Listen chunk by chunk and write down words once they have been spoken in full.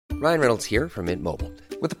Ryan Reynolds here from Mint Mobile.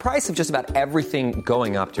 With the price of just about everything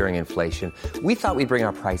going up during inflation, we thought we'd bring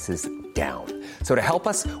our prices down. So to help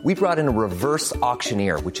us, we brought in a reverse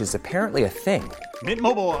auctioneer, which is apparently a thing. Mint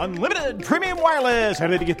Mobile Unlimited Premium Wireless. How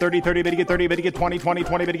to get 30, 30, bit to get 30, bit to get 20, 20,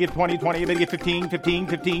 20, bit to get 20, 20, bit to get 15, 15,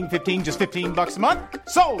 15, 15, just $15 a month?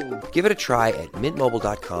 Sold! Give it a try at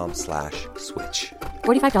mintmobile.com/switch.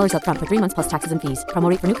 $45 up front for 3 months plus taxes and fees. Promo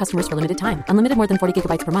rate for new customers for limited time. Unlimited more than 40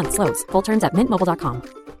 gigabytes per month. Slows full terms at mintmobile.com.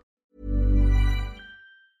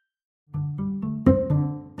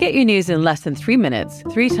 Get your news in less than 3 minutes,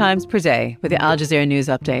 3 times per day with the Al Jazeera News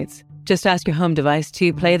Updates. Just ask your home device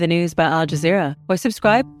to play the news by Al Jazeera or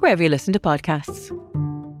subscribe wherever you listen to podcasts.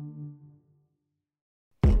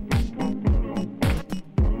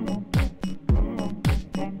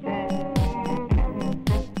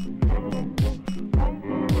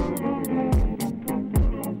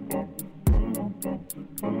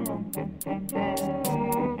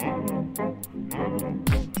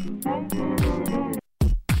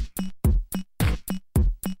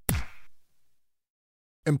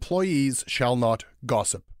 Employees shall not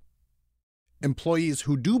gossip. Employees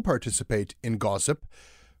who do participate in gossip,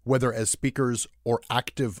 whether as speakers or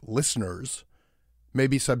active listeners, may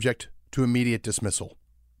be subject to immediate dismissal.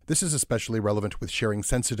 This is especially relevant with sharing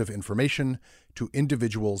sensitive information to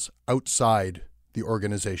individuals outside the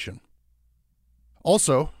organization.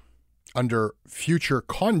 Also, under future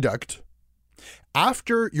conduct,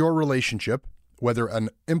 after your relationship, whether an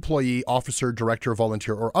employee, officer, director,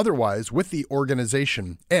 volunteer, or otherwise, with the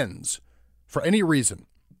organization ends for any reason,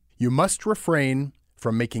 you must refrain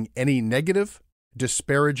from making any negative,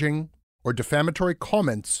 disparaging, or defamatory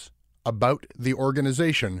comments about the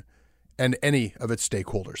organization and any of its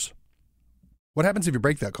stakeholders. What happens if you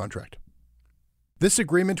break that contract? This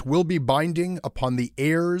agreement will be binding upon the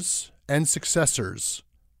heirs and successors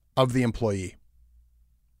of the employee.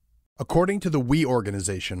 According to the We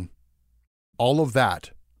organization, all of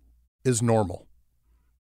that is normal.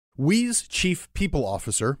 WE's Chief People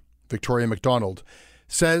Officer, Victoria McDonald,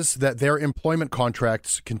 says that their employment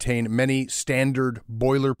contracts contain many standard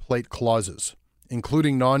boilerplate clauses,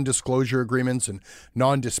 including non-disclosure agreements and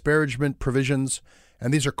non-disparagement provisions,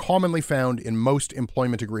 and these are commonly found in most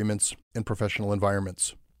employment agreements in professional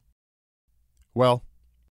environments. Well,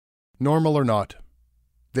 normal or not,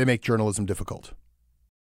 they make journalism difficult.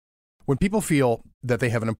 When people feel that they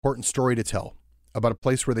have an important story to tell about a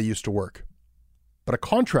place where they used to work, but a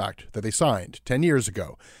contract that they signed 10 years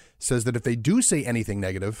ago says that if they do say anything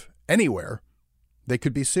negative anywhere, they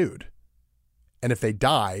could be sued. And if they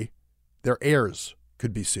die, their heirs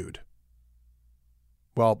could be sued.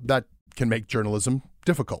 Well, that can make journalism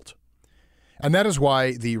difficult. And that is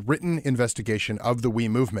why the written investigation of the We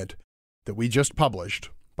movement that we just published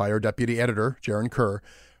by our deputy editor, Jaron Kerr,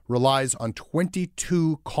 relies on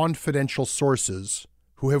 22 confidential sources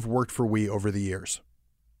who have worked for We over the years.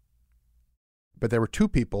 But there were 2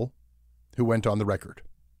 people who went on the record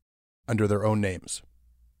under their own names.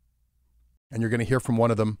 And you're going to hear from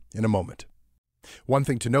one of them in a moment. One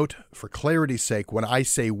thing to note, for clarity's sake, when I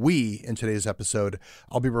say we in today's episode,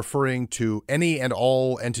 I'll be referring to any and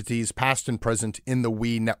all entities, past and present, in the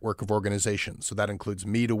We network of organizations. So that includes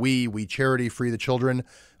Me to We, We Charity, Free the Children.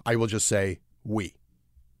 I will just say we.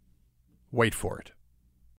 Wait for it.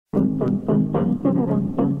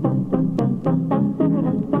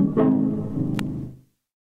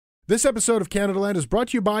 This episode of Canadaland is brought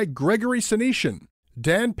to you by Gregory Senishin,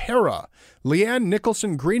 Dan Pera, Leanne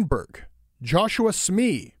Nicholson Greenberg, Joshua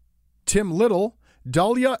Smee, Tim Little,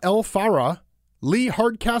 Dahlia El Farah, Lee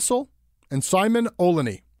Hardcastle, and Simon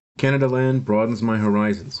Olney. Canadaland broadens my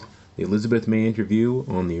horizons. The Elizabeth May interview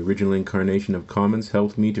on the original incarnation of Commons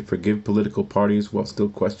helped me to forgive political parties while still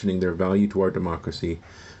questioning their value to our democracy,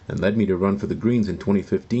 and led me to run for the Greens in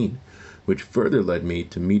 2015, which further led me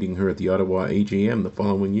to meeting her at the Ottawa AGM the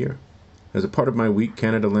following year. As a part of my week,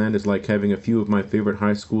 Canadaland is like having a few of my favorite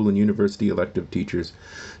high school and university elective teachers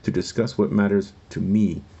to discuss what matters to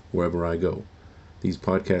me wherever I go. These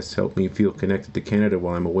podcasts help me feel connected to Canada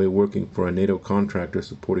while I'm away working for a NATO contractor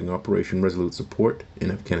supporting Operation Resolute Support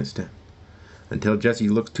in Afghanistan. Until Jesse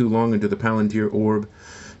looks too long into the Palantir orb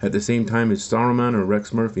at the same time as Saruman or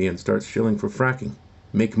Rex Murphy and starts shilling for fracking.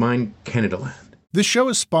 Make mine Canadaland. This show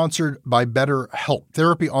is sponsored by BetterHelp,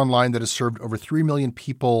 therapy online that has served over 3 million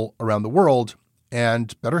people around the world.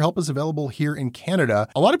 And BetterHelp is available here in Canada.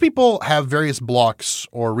 A lot of people have various blocks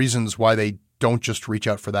or reasons why they don't just reach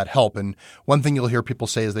out for that help. And one thing you'll hear people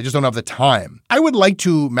say is they just don't have the time. I would like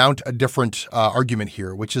to mount a different argument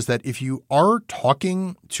here, which is that if you are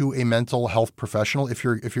talking to a mental health professional, if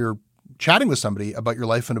you're chatting with somebody about your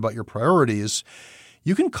life and about your priorities,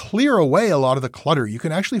 you can clear away a lot of the clutter. You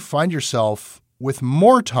can actually find yourself with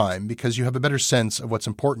more time because you have a better sense of what's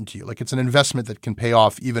important to you. Like it's an investment that can pay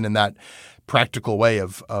off even in that practical way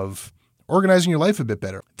of organizing your life a bit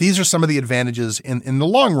better. These are some of the advantages in the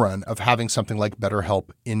long run of having something like BetterHelp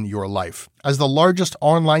in your life. As the largest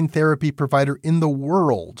online therapy provider in the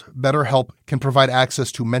world, BetterHelp can provide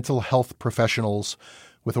access to mental health professionals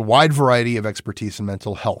with a wide variety of expertise in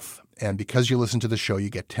mental health. And because you listen to the show, you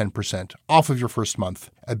get 10% off of your first month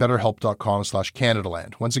at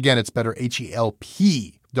betterhelp.com/CanadaLand. Once again, it's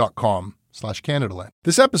betterhelp.com/CanadaLand.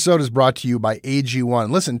 This episode is brought to you by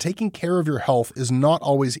AG1. Listen, taking care of your health is not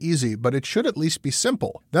always easy, but it should at least be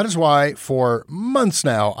simple. That is why for months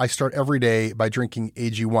now, I start every day by drinking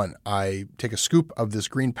AG1. I take a scoop of this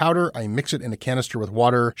green powder, I mix it in a canister with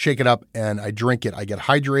water, shake it up, and I drink it. I get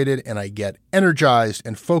hydrated and I get energized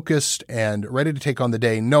and focused and ready to take on the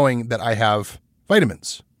day knowing that I have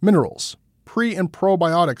vitamins, minerals, pre and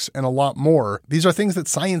probiotics, and a lot more. These are things that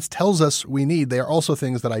science tells us we need. They are also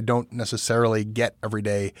things that I don't necessarily get every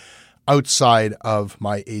day outside of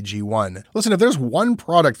my AG1. Listen, if there's one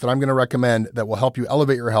product that I'm going to recommend that will help you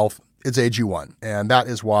elevate your health, it's AG1. And that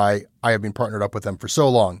is why I have been partnered up with them for so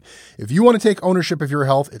long. If you want to take ownership of your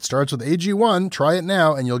health, it starts with AG1. Try it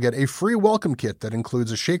now, and you'll get a free welcome kit that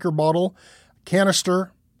includes a shaker bottle, a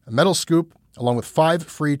canister, a metal scoop, along with 5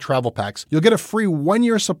 free travel packs. You'll get a free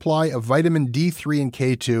 1-year supply of vitamin D3 and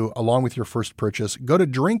K2 along with your first purchase. Go to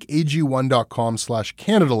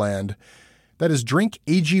drinkag1.com/CanadaLand. That is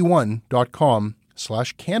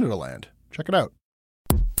drinkag1.com/CanadaLand. Check it out.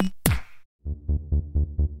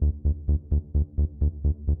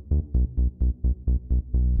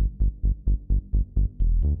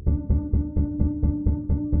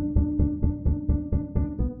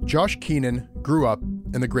 Josh Keenan grew up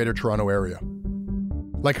in the Greater Toronto Area.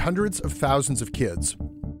 Like hundreds of thousands of kids,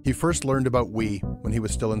 he first learned about WE when he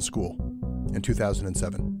was still in school in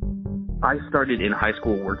 2007. I started in high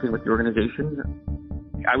school working with the organization.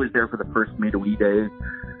 I was there for the first Made a WE Day,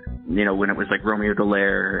 you know, when it was like Romeo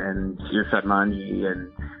Dallaire and Saoirse Mani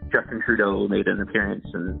and Justin Trudeau made an appearance,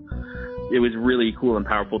 and it was really cool and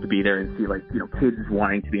powerful to be there and see, like, you know, kids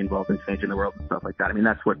wanting to be involved in changing the world and stuff like that. I mean,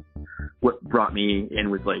 that's what brought me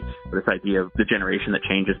in, was like this idea of the generation that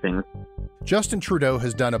changes things. Justin Trudeau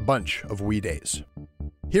has done a bunch of WE Days.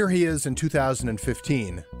 Here he is in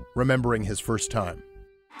 2015, remembering his first time.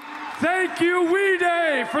 Thank you, WE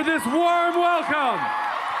Day, for this warm welcome.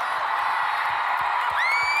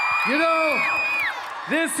 You know,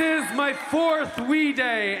 this is my 4th WE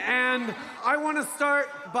Day, and I want to start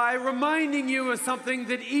by reminding you of something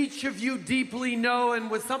that each of you deeply know, and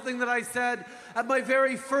was something that I said at my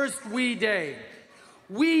very first WE Day.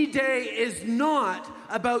 WE Day is not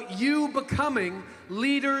about you becoming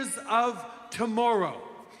leaders of tomorrow.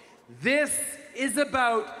 This is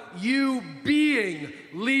about you being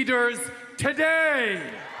leaders today.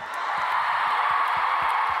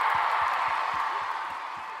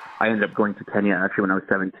 I ended up going to Kenya actually when I was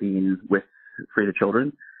 17 with Free the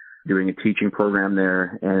Children, doing a teaching program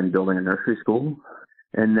there and building a nursery school.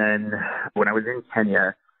 And then when I was in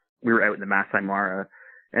Kenya, we were out in the Masai Mara,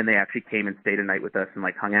 and they actually came and stayed a night with us and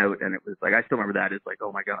like hung out. And it was like, I still remember that as like,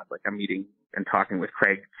 oh my God, like I'm meeting and talking with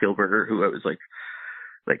Craig Kielburger, who was like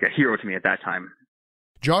a hero to me at that time.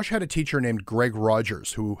 Josh had a teacher named Greg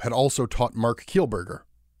Rogers, who had also taught Mark Kielburger.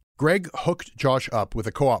 Greg hooked Josh up with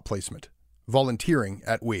a co-op placement, volunteering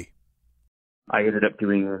at WE. I ended up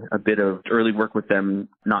doing a bit of early work with them,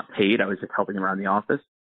 not paid. I was just helping around the office.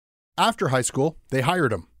 After high school, they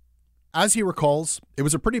hired him. As he recalls, it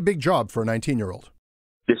was a pretty big job for a 19-year-old.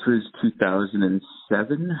 This was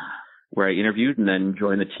 2007, where I interviewed and then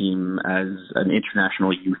joined the team as an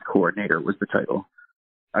international youth coordinator was the title.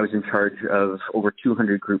 I was in charge of over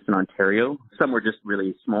 200 groups in Ontario. Some were just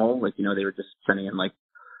really small, like, you know, they were just sending in like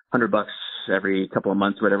 $100 every couple of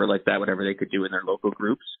months, whatever like that, whatever they could do in their local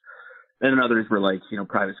groups. And then others were like, you know,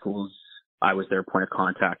 private schools. I was their point of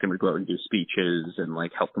contact and would go out and do speeches and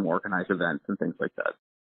like help them organize events and things like that.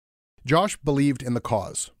 Josh believed in the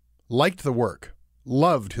cause, liked the work,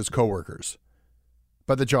 loved his coworkers,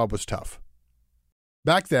 but the job was tough.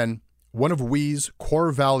 Back then, one of WE's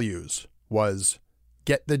core values was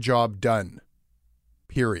get the job done,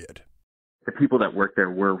 period. The people that worked there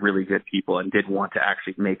were really good people and did want to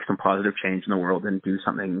actually make some positive change in the world and do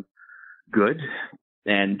something good.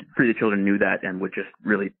 And Free the Children knew that and would just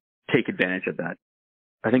really take advantage of that.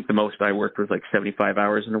 I think the most I worked was like 75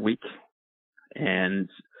 hours in a week. And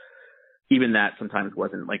even that sometimes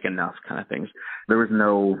wasn't like enough kind of things. There was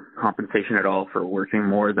no compensation at all for working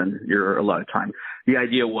more than your allotted time. The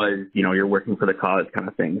idea was, you know, you're working for the cause kind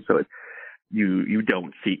of thing. So you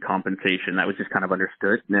don't seek compensation. That was just kind of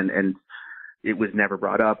understood, and it was never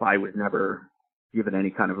brought up. I was never given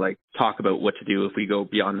any kind of like talk about what to do if we go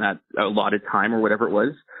beyond that allotted time or whatever it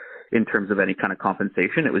was in terms of any kind of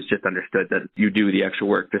compensation. It was just understood that you do the extra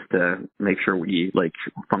work just to make sure we like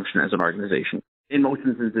function as an organization. In most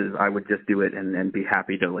instances, I would just do it and be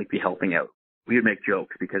happy to like be helping out. We would make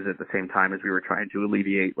jokes because at the same time as we were trying to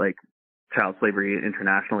alleviate like child slavery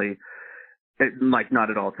internationally, like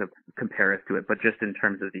not at all to compare us to it, but just in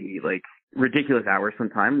terms of the like ridiculous hours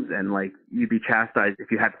sometimes, and like you'd be chastised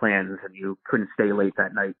if you had plans and you couldn't stay late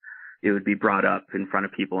that night. It would be brought up in front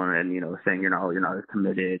of people and you know, saying you're not as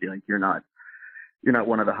committed, like you're not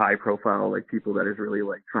one of the high profile like people that is really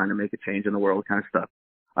like trying to make a change in the world kind of stuff.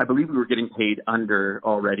 I believe we were getting paid under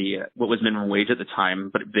already what was minimum wage at the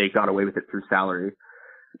time, but they got away with it through salary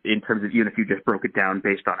in terms of even if you just broke it down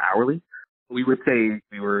based on hourly. We would say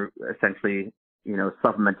we were essentially, you know,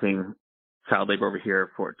 supplementing child labor over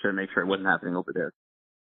here to make sure it wasn't happening over there.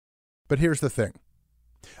 But here's the thing.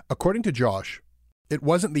 According to Josh, it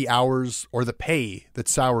wasn't the hours or the pay that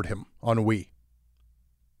soured him on We.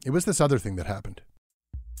 It was this other thing that happened.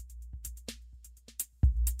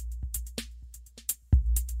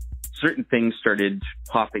 Certain things started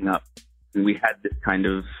popping up. And we had this kind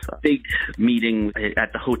of big meeting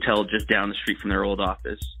at the hotel just down the street from their old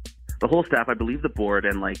office. The whole staff, I believe the board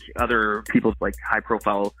and like other people like high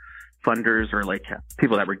profile funders or like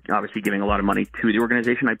people that were obviously giving a lot of money to the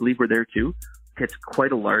organization, I believe were there too. It's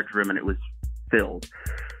quite a large room and it was filled.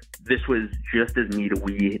 This was just as Need a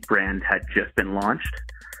We brand had just been launched.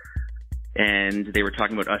 And they were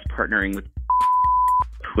talking about us partnering with,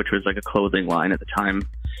 which was like a clothing line at the time.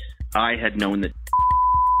 I had known that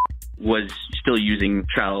was still using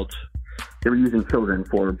they were using children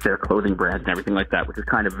for their clothing brands and everything like that, which is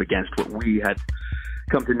kind of against what we had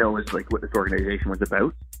come to know as like what this organization was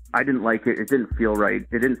about. I didn't like it. It didn't feel right.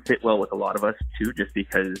 It didn't sit well with a lot of us too, just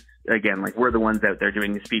because, again, like we're the ones out there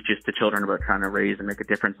doing the speeches to children about trying to raise and make a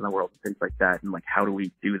difference in the world and things like that. And like, how do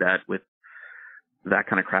we do that with that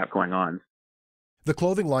kind of crap going on? The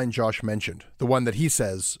clothing line Josh mentioned, the one that he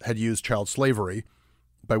says had used child slavery,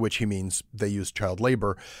 by which he means they used child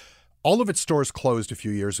labor, all of its stores closed a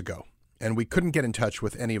few years ago, and we couldn't get in touch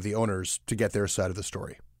with any of the owners to get their side of the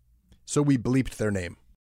story. So we bleeped their name.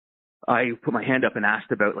 I put my hand up and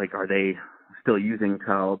asked about, like, are they still using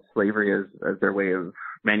child slavery as their way of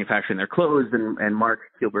manufacturing their clothes? And Mark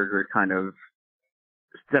Kielburger kind of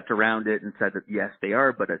stepped around it and said that, yes, they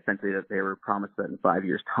are, but essentially that they were promised that in 5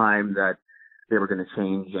 years' time that they were going to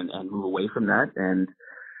change and move away from that. And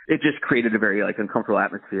it just created a very, like, uncomfortable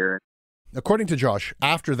atmosphere. According to Josh,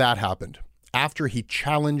 after that happened, after he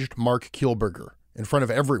challenged Mark Kielburger in front of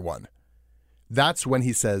everyone, that's when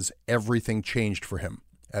he says everything changed for him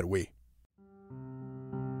at We.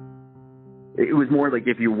 It was more like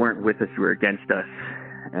if you weren't with us, you were against us.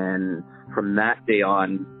 And from that day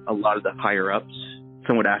on, a lot of the higher ups,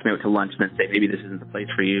 someone would ask me out to lunch and then say, maybe this isn't the place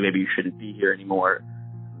for you. Maybe you shouldn't be here anymore.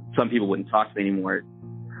 Some people wouldn't talk to me anymore.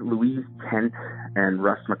 Louise Kent and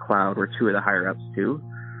Russ McLeod were two of the higher ups too.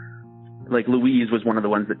 Like Louise was one of the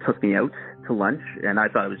ones that took me out to lunch, and I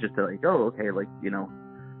thought it was just like, oh, okay, like, you know,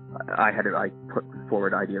 I put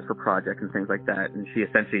forward ideas for projects and things like that, and she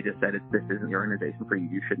essentially just said, this isn't the organization for you,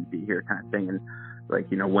 you shouldn't be here, kind of thing, and like,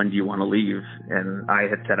 you know, when do you want to leave? And I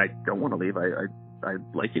had said, I don't want to leave, I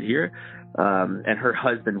like it here. And her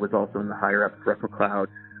husband was also in the higher ups, Russ McLeod.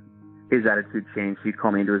 His attitude changed. He'd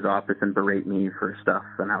call me into his office and berate me for stuff,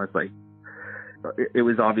 and I was like, it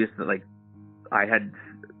was obvious that like I had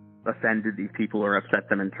offended these people or upset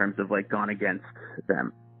them in terms of like gone against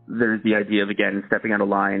them. There's the idea of, again, stepping out of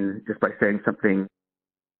line just by saying something.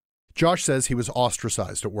 Josh says he was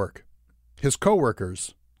ostracized at work. His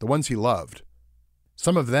coworkers, the ones he loved,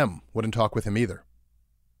 some of them wouldn't talk with him either.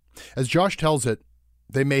 As Josh tells it,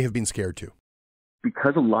 they may have been scared too.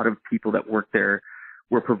 Because a lot of people that work there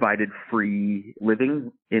were provided free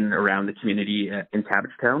living in around the community in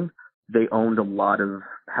Cabbagetown, they owned a lot of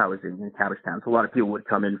housing in Cabbagetown. So a lot of people would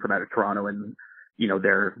come in from out of Toronto and, you know,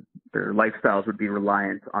 their lifestyles would be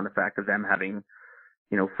reliant on the fact of them having,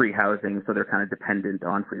 you know, free housing. So they're kind of dependent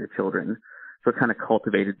on for their children. So it kind of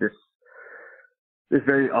cultivated this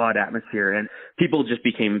very odd atmosphere, and people just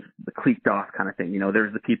became the cliqued off kind of thing. You know,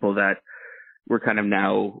 there's the people that were kind of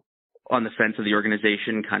now on the fence of the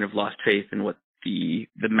organization, kind of lost faith in what the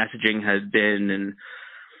messaging had been.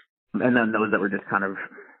 And then those that were just kind of,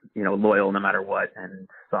 you know, loyal no matter what and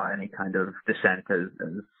saw any kind of dissent as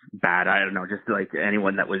bad. I don't know, just like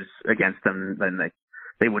anyone that was against them, then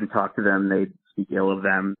they wouldn't talk to them. They'd speak ill of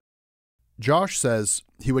them. Josh says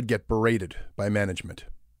he would get berated by management,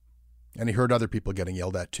 and he heard other people getting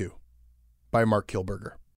yelled at too. by Mark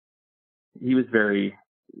Kielburger. He was very,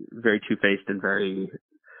 very two-faced and very,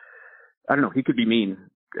 I don't know, he could be mean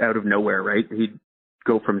out of nowhere, right? He'd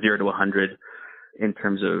go from 0 to 100 in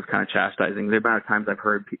terms of kind of chastising. The amount of times I've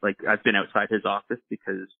heard, like, I've been outside his office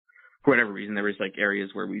because for whatever reason, there was like areas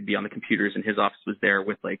where we'd be on the computers and his office was there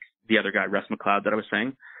with like the other guy, Russ McLeod, that I was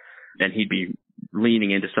saying. And he'd be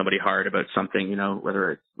leaning into somebody hard about something, you know,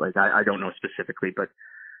 whether it's like, I don't know specifically, but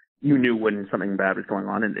you knew when something bad was going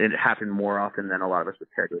on, and it happened more often than a lot of us would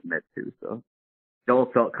care to admit to. So it all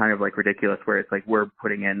felt kind of like ridiculous, where it's like, we're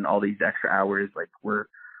putting in all these extra hours, like we're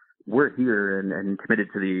here and committed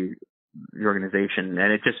to the organization.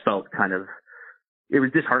 And it just felt kind of, it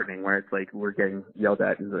was disheartening, where it's like we're getting yelled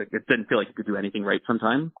at, and like, it didn't feel like you could do anything right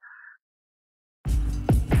sometimes.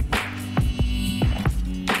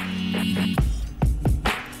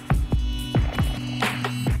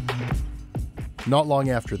 Not long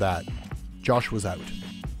after that, Josh was out,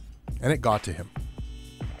 and it got to him.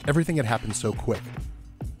 Everything had happened so quick.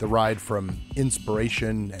 The ride from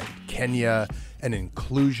inspiration and Kenya and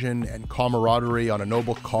inclusion and camaraderie on a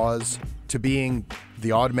noble cause to being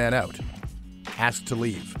the odd man out, asked to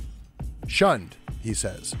leave, shunned, he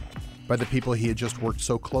says, by the people he had just worked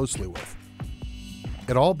so closely with.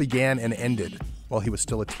 It all began and ended while he was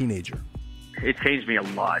still a teenager. It changed me a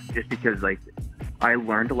lot, just because like I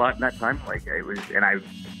learned a lot in that time. Like I was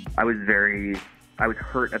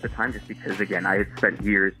hurt at the time, just because again I had spent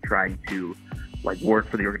years trying to like work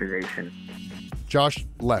for the organization. Josh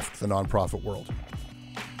left the nonprofit world.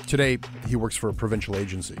 Today, he works for a provincial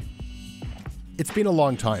agency. It's been a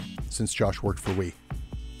long time since Josh worked for We.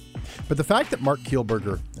 But the fact that Mark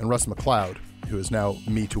Kielburger and Russ McLeod, who is now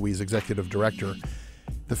Me2We's executive director,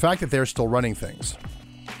 the fact that they're still running things,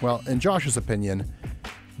 well, in Josh's opinion,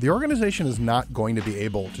 the organization is not going to be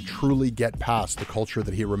able to truly get past the culture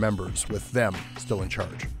that he remembers with them still in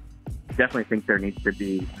charge. Definitely think there needs to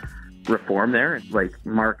be reform there. Like,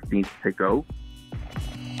 Mark needs to go.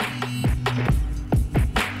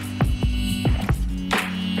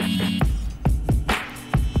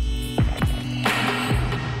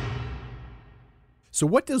 So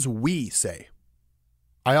what does We say?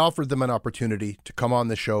 I offered them an opportunity to come on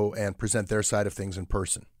the show and present their side of things in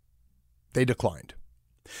person. They declined.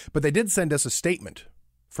 But they did send us a statement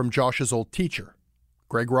from Josh's old teacher,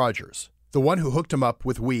 Greg Rogers, the one who hooked him up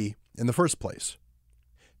with We in the first place.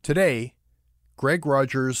 Today, Greg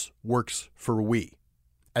Rogers works for We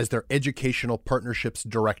as their Educational Partnerships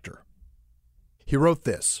Director. He wrote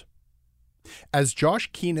this: as Josh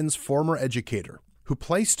Keenan's former educator, who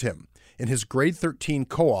placed him in his grade 13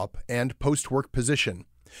 co-op and post-work position,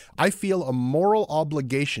 I feel a moral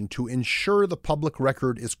obligation to ensure the public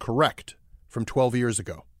record is correct from 12 years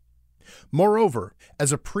ago. Moreover,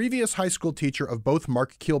 as a previous high school teacher of both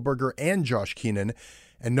Mark Kielburger and Josh Keenan,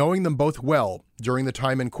 and knowing them both well during the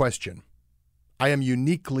time in question, I am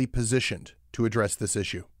uniquely positioned to address this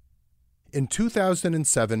issue. In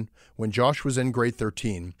 2007, when Josh was in grade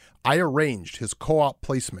 13, I arranged his co-op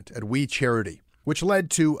placement at We Charity, which led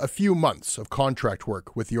to a few months of contract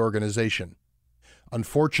work with the organization.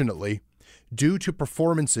 Unfortunately, due to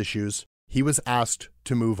performance issues, he was asked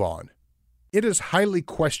to move on. It is highly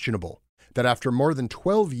questionable that after more than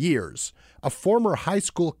 12 years, a former high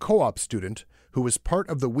school co-op student who was part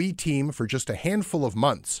of the We team for just a handful of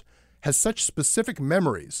months has such specific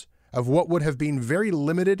memories of what would have been very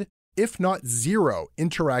limited, if not zero,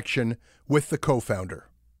 interaction with the co-founder.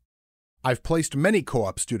 I've placed many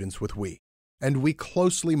co-op students with We, and we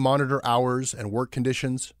closely monitor hours and work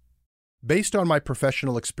conditions. Based on my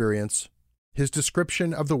professional experience, his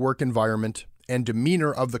description of the work environment and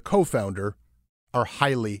demeanor of the co-founder are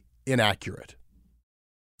highly inaccurate.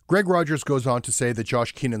 Greg Rogers goes on to say that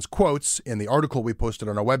Josh Keenan's quotes in the article we posted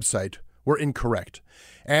on our website were incorrect,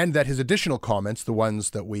 and that his additional comments, the ones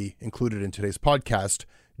that we included in today's podcast,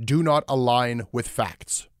 do not align with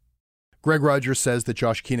facts. Greg Rogers says that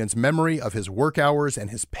Josh Keenan's memory of his work hours and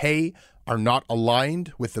his pay are not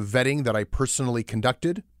aligned with the vetting that I personally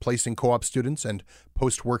conducted, placing co-op students and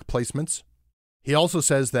post-work placements. He also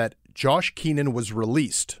says that Josh Keenan was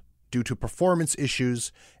released due to performance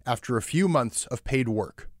issues after a few months of paid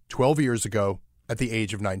work 12 years ago at the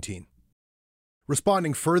age of 19.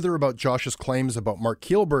 Responding further about Josh's claims about Mark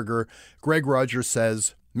Kielburger, Greg Rogers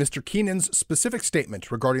says, Mr. Keenan's specific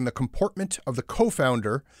statement regarding the comportment of the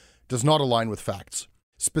co-founder does not align with facts.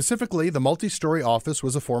 Specifically, the multi-story office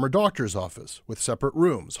was a former doctor's office with separate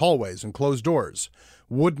rooms, hallways, and closed doors,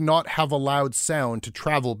 would not have allowed sound to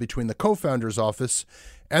travel between the co-founder's office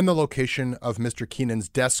and the location of Mr. Keenan's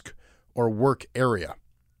desk or work area.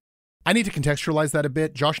 I need to contextualize that a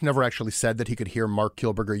bit. Josh never actually said that he could hear Mark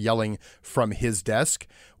Kielburger yelling from his desk.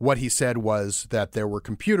 What he said was that there were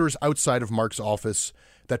computers outside of Mark's office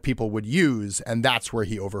that people would use, and that's where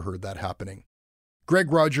he overheard that happening.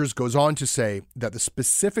 Greg Rogers goes on to say that the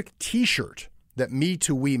specific T-shirt that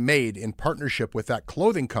Me2We made in partnership with that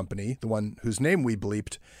clothing company, the one whose name we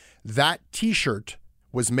bleeped, that T-shirt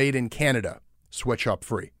was made in Canada, sweatshop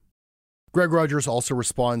free. Greg Rogers also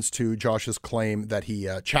responds to Josh's claim that he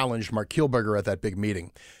challenged Mark Kielburger at that big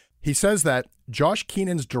meeting. He says that Josh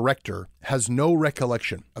Keenan's director has no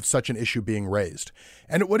recollection of such an issue being raised,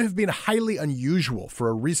 and it would have been highly unusual for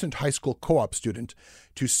a recent high school co-op student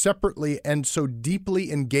to separately and so deeply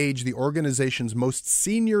engage the organization's most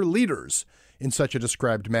senior leaders in such a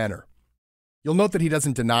described manner. You'll note that he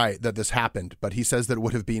doesn't deny that this happened, but he says that it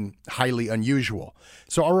would have been highly unusual.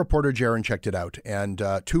 So our reporter Jaron checked it out, and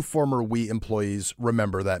two former We employees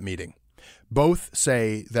remember that meeting. Both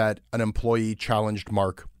say that an employee challenged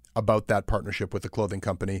Mark about that partnership with the clothing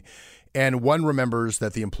company, and one remembers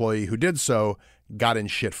that the employee who did so got in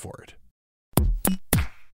shit for it.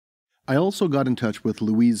 I also got in touch with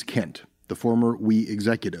Louise Kent, the former We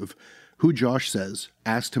executive, who Josh says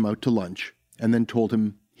asked him out to lunch and then told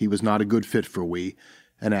him he was not a good fit for We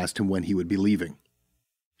and asked him when he would be leaving.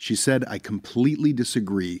 She said, "I completely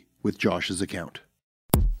disagree with Josh's account."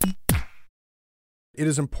 It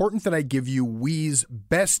is important that I give you We's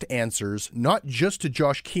best answers, not just to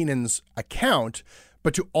Josh Keenan's account,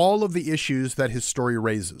 but to all of the issues that his story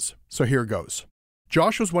raises. So here goes.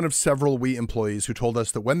 Josh was one of several We employees who told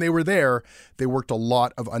us that when they were there, they worked a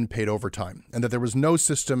lot of unpaid overtime and that there was no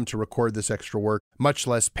system to record this extra work, much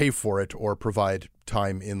less pay for it or provide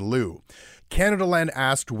time in lieu. Canadaland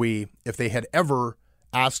asked We if they had ever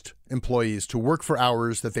asked employees to work for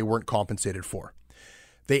hours that they weren't compensated for.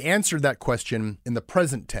 They answered that question in the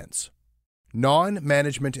present tense.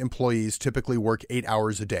 Non-management employees typically work 8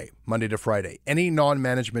 hours a day, Monday to Friday. Any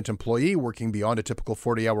non-management employee working beyond a typical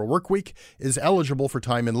 40-hour work week is eligible for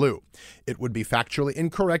time in lieu. It would be factually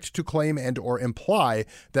incorrect to claim and or imply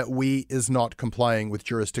that We is not complying with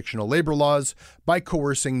jurisdictional labor laws by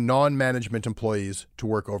coercing non-management employees to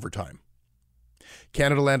work overtime.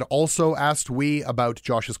 Canadaland also asked We about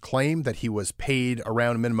Josh's claim that he was paid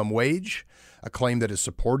around minimum wage, a claim that is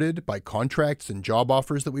supported by contracts and job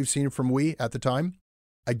offers that we've seen from We at the time.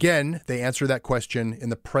 Again, they answer that question in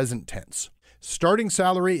the present tense. Starting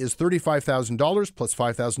salary is $35,000 plus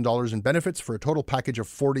 $5,000 in benefits for a total package of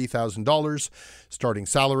 $40,000. Starting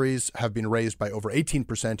salaries have been raised by over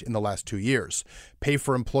 18% in the last 2 years. Pay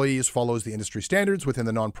for employees follows the industry standards within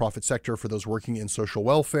the nonprofit sector for those working in social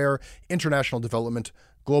welfare, international development,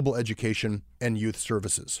 global education, and youth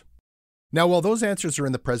services. Now, while those answers are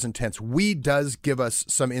in the present tense, We does give us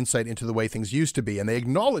some insight into the way things used to be, and they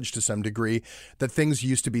acknowledge to some degree that things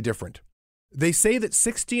used to be different. They say that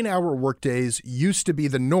 16-hour workdays used to be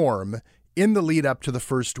the norm in the lead up to the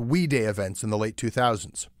first We Day events in the late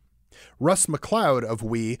 2000s. Russ McLeod of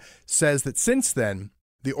We says that since then,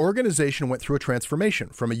 the organization went through a transformation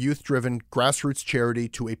from a youth-driven grassroots charity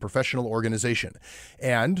to a professional organization,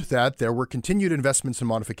 and that there were continued investments and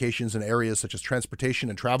modifications in areas such as transportation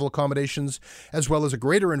and travel accommodations, as well as a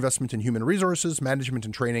greater investment in human resources, management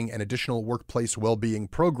and training, and additional workplace well-being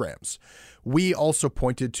programs. We also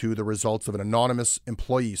pointed to the results of an anonymous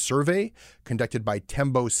employee survey conducted by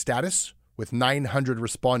Tembo Status, with 900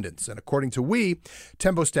 respondents. And according to We,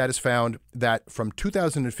 Tembo Status found that from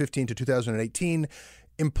 2015 to 2018,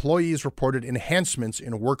 employees reported enhancements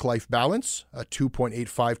in work-life balance, a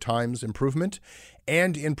 2.85 times improvement,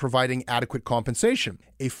 and in providing adequate compensation,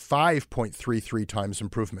 a 5.33 times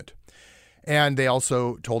improvement. And they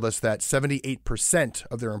also told us that 78%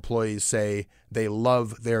 of their employees say they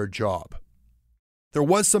love their job. There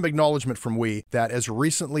was some acknowledgement from We that as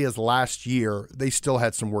recently as last year, they still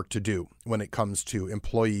had some work to do when it comes to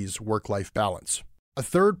employees' work-life balance. A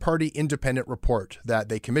third-party independent report that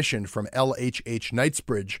they commissioned from LHH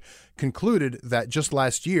Knightsbridge concluded that just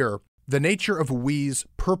last year, the nature of We's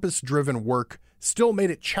purpose-driven work still made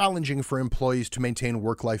it challenging for employees to maintain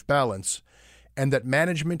work-life balance, and that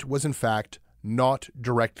management was in fact not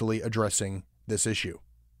directly addressing this issue.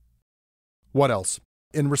 What else?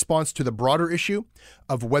 In response to the broader issue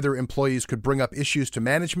of whether employees could bring up issues to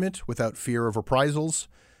management without fear of reprisals,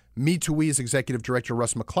 Me2We's executive director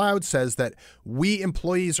Russ McLeod says that We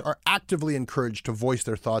employees are actively encouraged to voice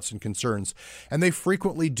their thoughts and concerns, and they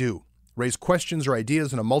frequently do. Raise questions or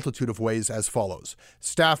ideas in a multitude of ways as follows: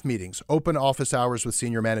 staff meetings, open office hours with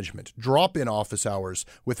senior management, drop-in office hours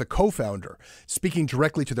with a co-founder, speaking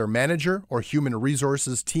directly to their manager or human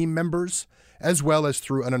resources team members, as well as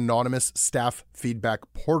through an anonymous staff feedback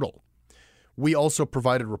portal. We also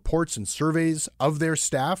provided reports and surveys of their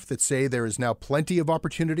staff that say there is now plenty of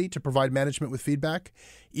opportunity to provide management with feedback,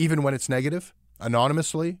 even when it's negative,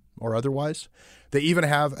 anonymously or otherwise. They even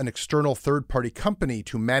have an external third-party company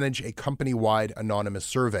to manage a company-wide anonymous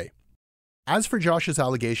survey. As for Josh's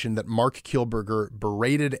allegation that Mark Kielburger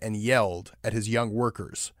berated and yelled at his young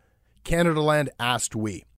workers, Canadaland asked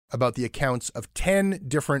We about the accounts of 10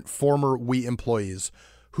 different former We employees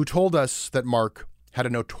who told us that Mark had a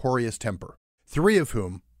notorious temper, 3 of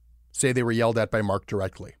whom say they were yelled at by Mark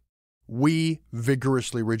directly. We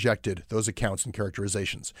vigorously rejected those accounts and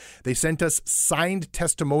characterizations. They sent us signed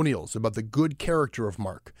testimonials about the good character of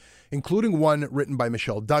Mark, including one written by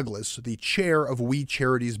Michelle Douglas, the chair of We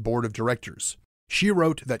Charity's board of directors. She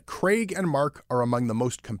wrote that Craig and Mark are among the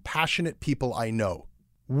most compassionate people I know.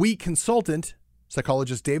 We consultant,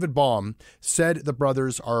 psychologist David Baum, said the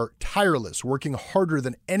brothers are tireless, working harder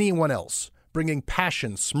than anyone else, bringing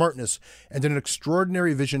passion, smartness, and an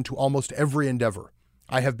extraordinary vision to almost every endeavor.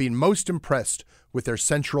 I have been most impressed with their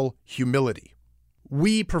central humility.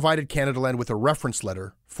 We provided Canadaland with a reference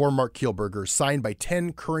letter for Mark Kielburger signed by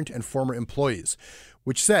 10 current and former employees,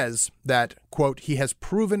 which says that, quote, he has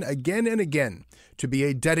proven again and again to be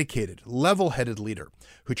a dedicated, level-headed leader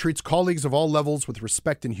who treats colleagues of all levels with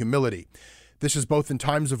respect and humility. This is both in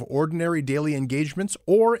times of ordinary daily engagements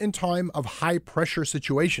or in time of high-pressure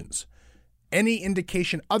situations. Any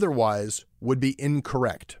indication otherwise would be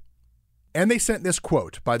incorrect. And they sent this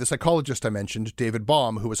quote by the psychologist I mentioned, David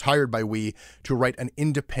Baum, who was hired by We to write an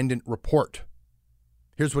independent report.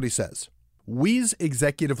 Here's what he says. We's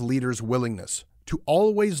executive leaders' willingness to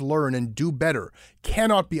always learn and do better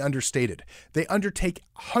cannot be understated. They undertake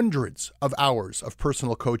hundreds of hours of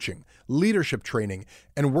personal coaching, leadership training,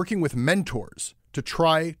 and working with mentors to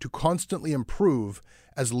try to constantly improve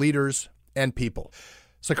as leaders and people.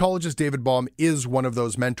 Psychologist David Baum is one of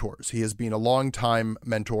those mentors. He has been a long-time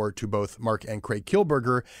mentor to both Mark and Craig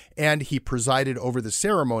Kielburger, and he presided over the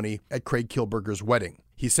ceremony at Craig Kielburger's wedding.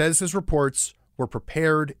 He says his reports were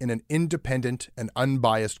prepared in an independent and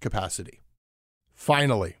unbiased capacity.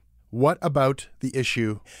 Finally, what about the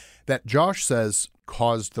issue that Josh says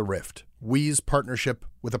caused the rift? We's partnership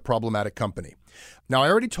with a problematic company. Now, I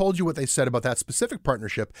already told you what they said about that specific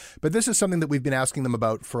partnership, but this is something that we've been asking them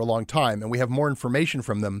about for a long time, and we have more information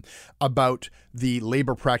from them about the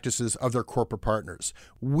labor practices of their corporate partners.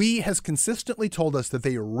 We has consistently told us that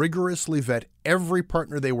they rigorously vet every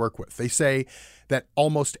partner they work with. They say that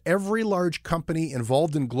almost every large company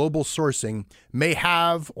involved in global sourcing may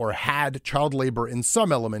have or had child labor in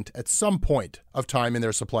some element at some point of time in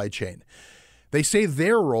their supply chain. They say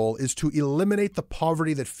their role is to eliminate the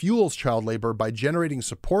poverty that fuels child labor by generating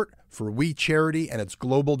support for We Charity and its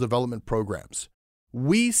global development programs.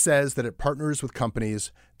 We says that it partners with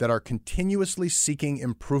companies that are continuously seeking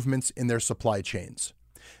improvements in their supply chains.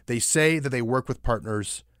 They say that they work with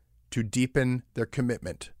partners to deepen their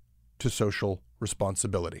commitment to social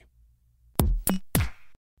responsibility.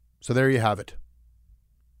 So there you have it.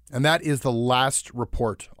 And that is the last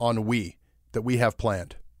report on We that we have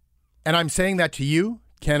planned. And I'm saying that to you,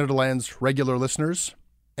 Canadaland's regular listeners,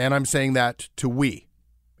 and I'm saying that to We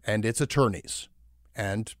and its attorneys,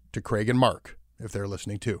 and to Craig and Mark, if they're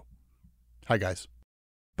listening too. Hi, guys.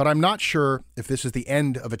 But I'm not sure if this is the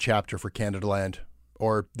end of a chapter for Canadaland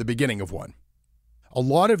or the beginning of one. A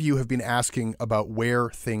lot of you have been asking about where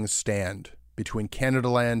things stand between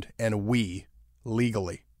Canadaland and We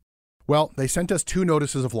legally. Well, they sent us 2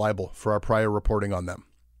 notices of libel for our prior reporting on them.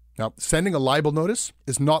 Now, sending a libel notice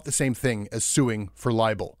is not the same thing as suing for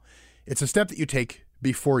libel. It's a step that you take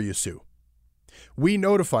before you sue. We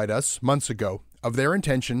notified us months ago of their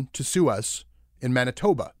intention to sue us in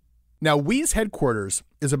Manitoba. Now, We's headquarters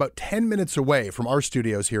is about 10 minutes away from our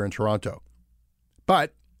studios here in Toronto.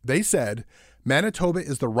 But they said Manitoba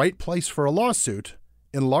is the right place for a lawsuit,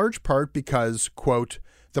 in large part because, quote,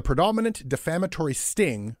 the predominant defamatory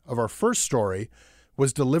sting of our first story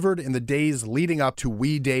was delivered in the days leading up to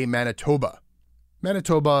We Day Manitoba.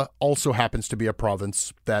 Manitoba also happens to be a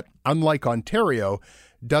province that, unlike Ontario,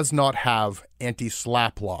 does not have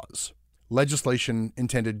anti-SLAPP laws, legislation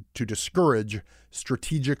intended to discourage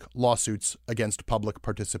strategic lawsuits against public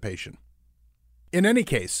participation. In any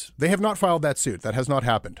case, they have not filed that suit. That has not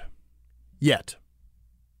happened. Yet.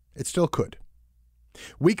 It still could.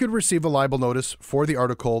 We could receive a libel notice for the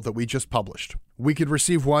article that we just published. We could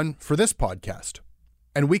receive one for this podcast.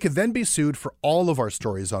 And we could then be sued for all of our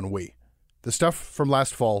stories on We, the stuff from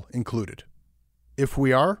last fall included. If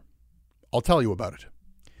we are, I'll tell you about it.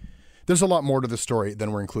 There's a lot more to the story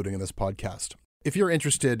than we're including in this podcast. If you're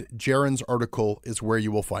interested, Jaron's article is where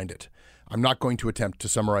you will find it. I'm not going to attempt to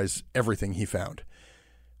summarize everything he found.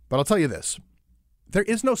 But I'll tell you this. There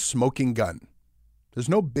is no smoking gun. There's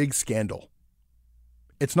no big scandal.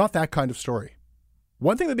 It's not that kind of story.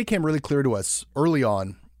 One thing that became really clear to us early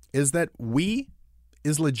on is that we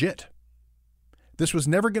is legit. This was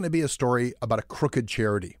never going to be a story about a crooked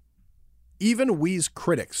charity. Even we's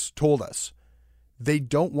critics told us they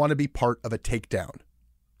don't want to be part of a takedown.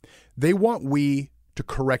 They want we to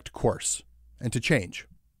correct course and to change.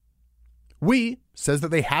 We says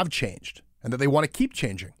that they have changed and that they want to keep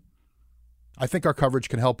changing. I think our coverage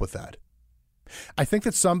can help with that. I think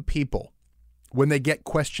that some people, when they get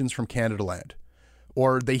questions from Canadaland,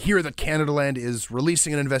 or they hear that Canadaland is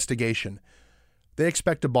releasing an investigation, they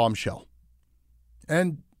expect a bombshell.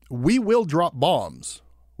 And we will drop bombs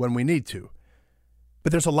when we need to.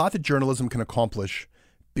 But there's a lot that journalism can accomplish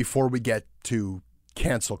before we get to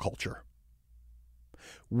cancel culture.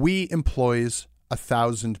 We employs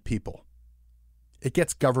 1,000 people. It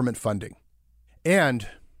gets government funding. And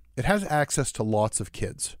it has access to lots of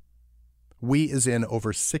kids. We is in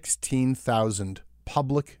over 16,000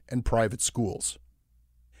 public and private schools.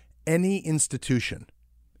 Any institution,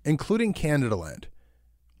 including Canadaland,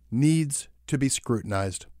 needs to be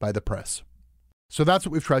scrutinized by the press. So that's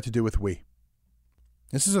what we've tried to do with We.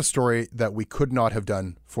 This is a story that we could not have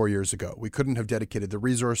done 4 years ago. We couldn't have dedicated the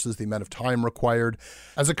resources, the amount of time required.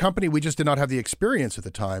 As a company, we just did not have the experience at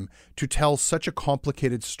the time to tell such a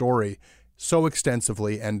complicated story so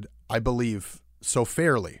extensively and, I believe, so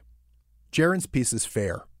fairly. Jaron's piece is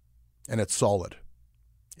fair, and it's solid.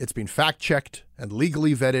 It's been fact-checked and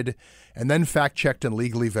legally vetted, and then fact-checked and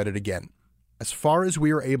legally vetted again. As far as we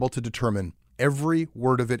are able to determine, every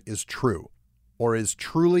word of it is true, or is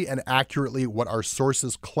truly and accurately what our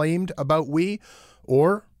sources claimed about we,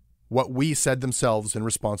 or what we said themselves in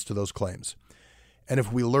response to those claims. And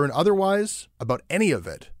if we learn otherwise about any of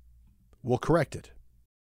it, we'll correct it.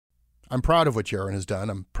 I'm proud of what Jaron has done.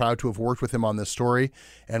 I'm proud to have worked with him on this story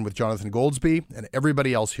and with Jonathan Goldsby and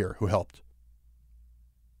everybody else here who helped.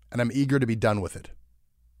 And I'm eager to be done with it.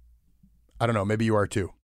 I don't know, maybe you are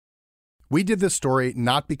too. We did this story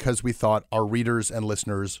not because we thought our readers and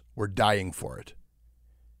listeners were dying for it.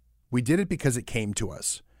 We did it because it came to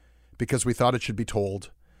us, because we thought it should be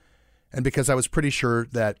told, and because I was pretty sure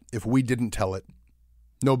that if we didn't tell it,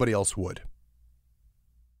 nobody else would.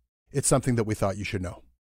 It's something that we thought you should know.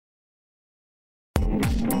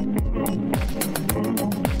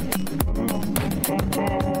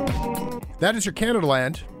 That is your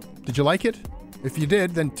Canadaland. Did you like it? If you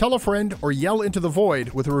did, then tell a friend or yell into the void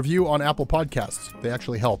with a review on Apple Podcasts. They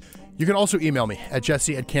actually help. You can also email me at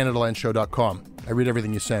jesse@canadalandshow.com. I read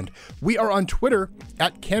everything you send. We are on Twitter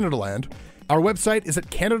 @Canadaland. Our website is at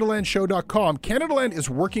CanadaLandShow.com. Canadaland is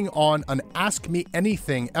working on an Ask Me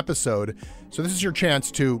Anything episode, so this is your chance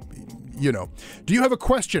to, do you have a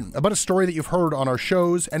question about a story that you've heard on our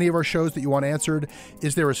shows, any of our shows that you want answered?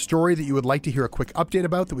 Is there a story that you would like to hear a quick update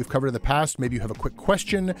about that we've covered in the past? Maybe you have a quick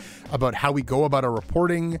question about how we go about our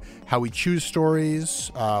reporting, how we choose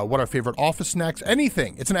stories, what our favorite office snacks,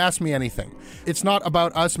 anything. It's an Ask Me Anything. It's not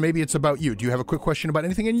about us. Maybe it's about you. Do you have a quick question about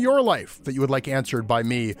anything in your life that you would like answered by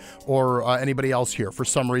me or anybody else here for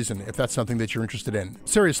some reason, if that's something that you're interested in?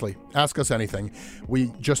 Seriously, ask us anything.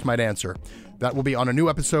 We just might answer. That will be on a new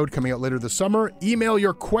episode coming out later this summer. Email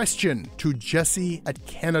your question to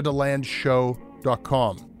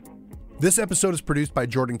jesse@CanadaLandShow.com. This episode is produced by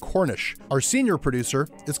Jordan Cornish. Our senior producer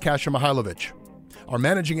is Kasia Mihailovic. Our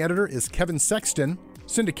managing editor is Kevin Sexton.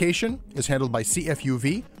 Syndication is handled by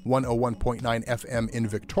CFUV 101.9 FM in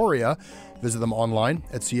Victoria. Visit them online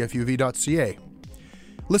at cfuv.ca.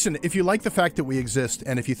 Listen, if you like the fact that we exist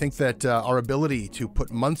and if you think that our ability to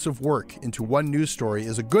put months of work into one news story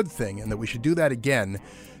is a good thing and that we should do that again,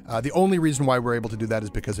 the only reason why we're able to do that is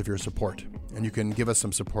because of your support. And you can give us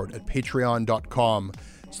some support at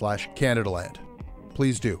patreon.com/Canadaland.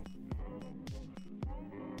 Please do.